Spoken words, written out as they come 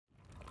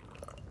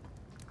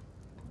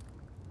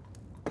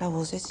How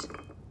was it?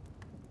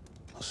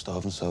 Not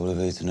starving soul have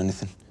eaten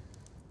anything.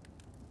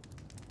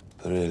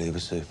 But really, it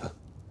was super.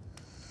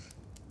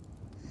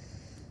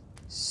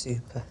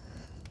 Super.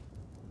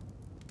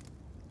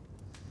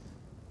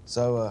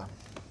 So, are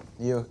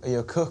you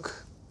a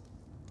cook?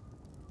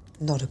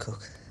 Not a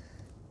cook.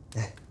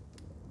 No.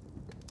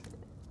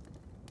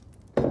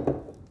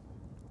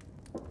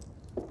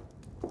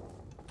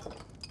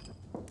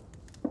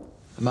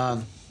 The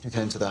man who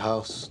came to the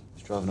house,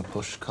 he's driving a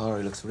push car,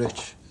 he looks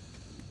rich.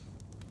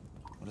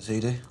 What does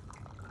he do?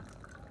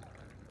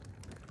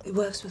 He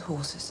works with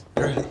horses.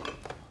 Really?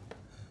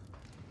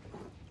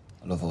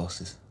 I love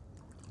horses.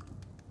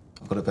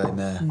 I've got a bay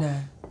mare.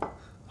 No.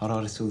 I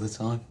ride it all the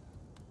time.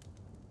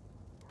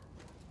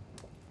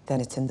 Then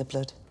it's in the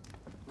blood.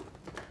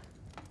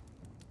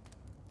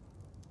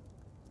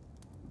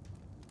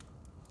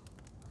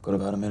 I've got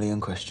about 1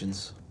 million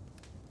questions.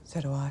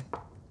 So do I.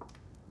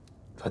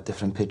 I've had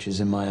different pictures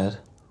in my head.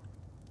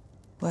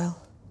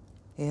 Well,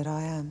 here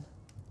I am.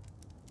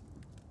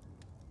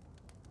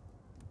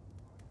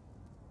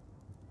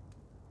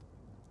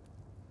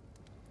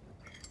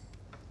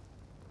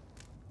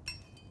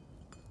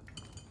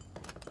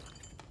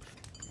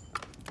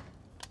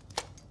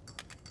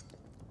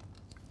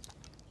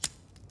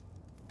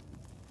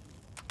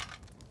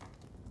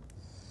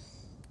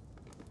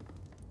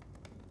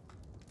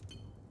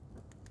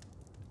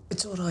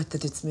 It's all right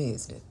that it's me,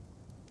 isn't it?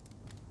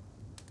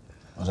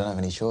 I don't have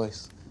any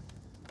choice.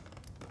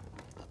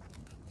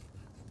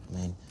 I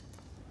mean,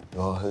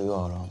 you are who you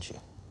are, aren't you?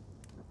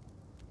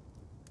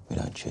 We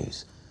don't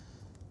choose.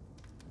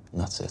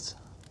 And that's it.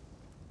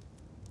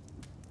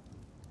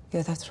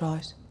 Yeah, that's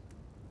right.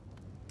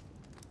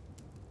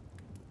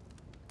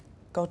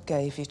 God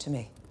gave you to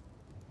me.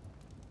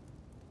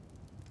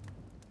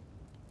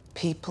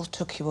 People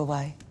took you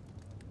away.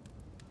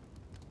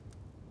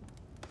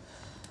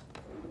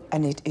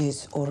 And it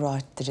is all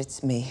right that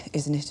it's me,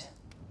 isn't it?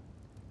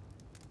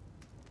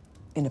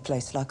 In a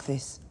place like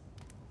this.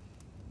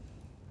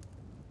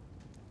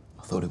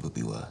 I thought it would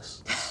be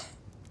worse.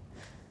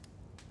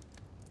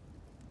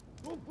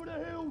 Run for the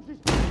hills,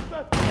 it's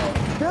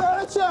disrespectful! Get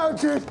out of town,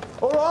 kid,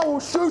 or I will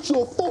shoot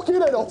your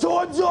fucking head off!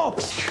 Time's up!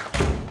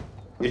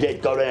 You're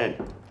dead, go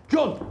down.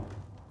 John!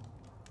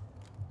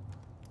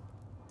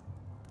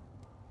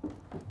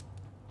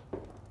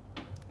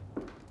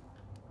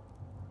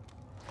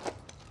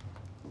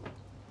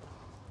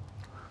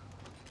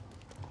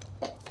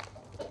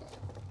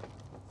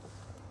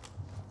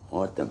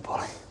 All right then,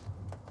 Polly.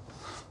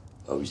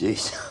 How's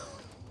this?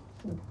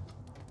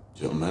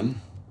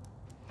 Gentlemen,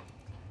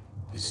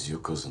 this is your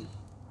cousin,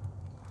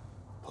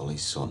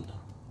 Polly's son,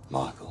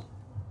 Michael.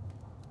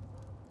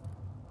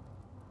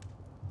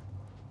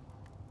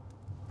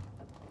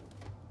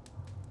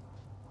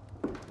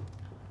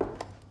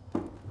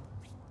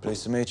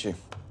 Pleased to meet you.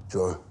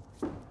 Joe.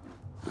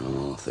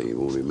 Oh, I think you've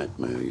already met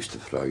me. I used to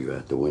throw you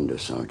out the window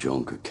so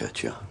John could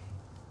catch you.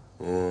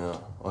 Yeah,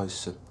 I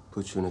used to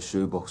put you in a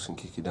shoebox and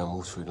kick you down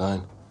Wolseley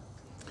Lane.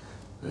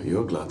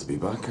 You're glad to be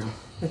back,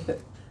 huh?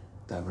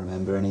 Don't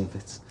remember any of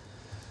it.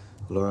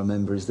 All I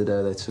remember is the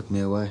day they took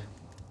me away.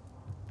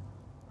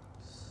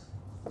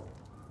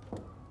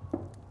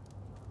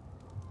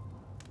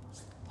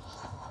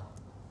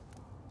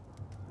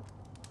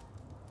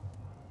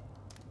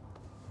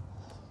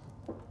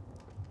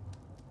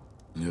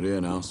 You're here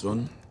now,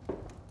 son.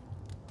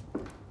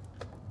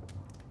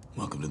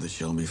 Welcome to the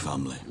Shelby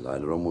family.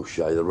 Later on, we'll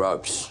show you the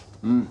ropes.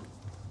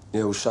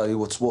 Yeah, we'll show you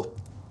what's what.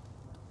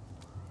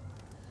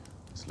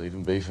 Let's leave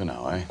him be for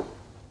now, eh?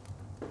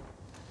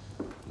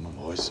 Come on,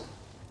 boys.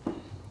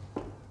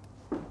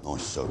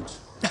 Nice suit.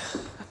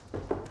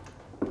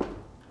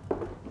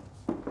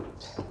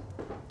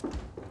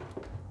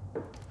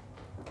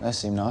 They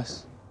seem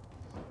nice.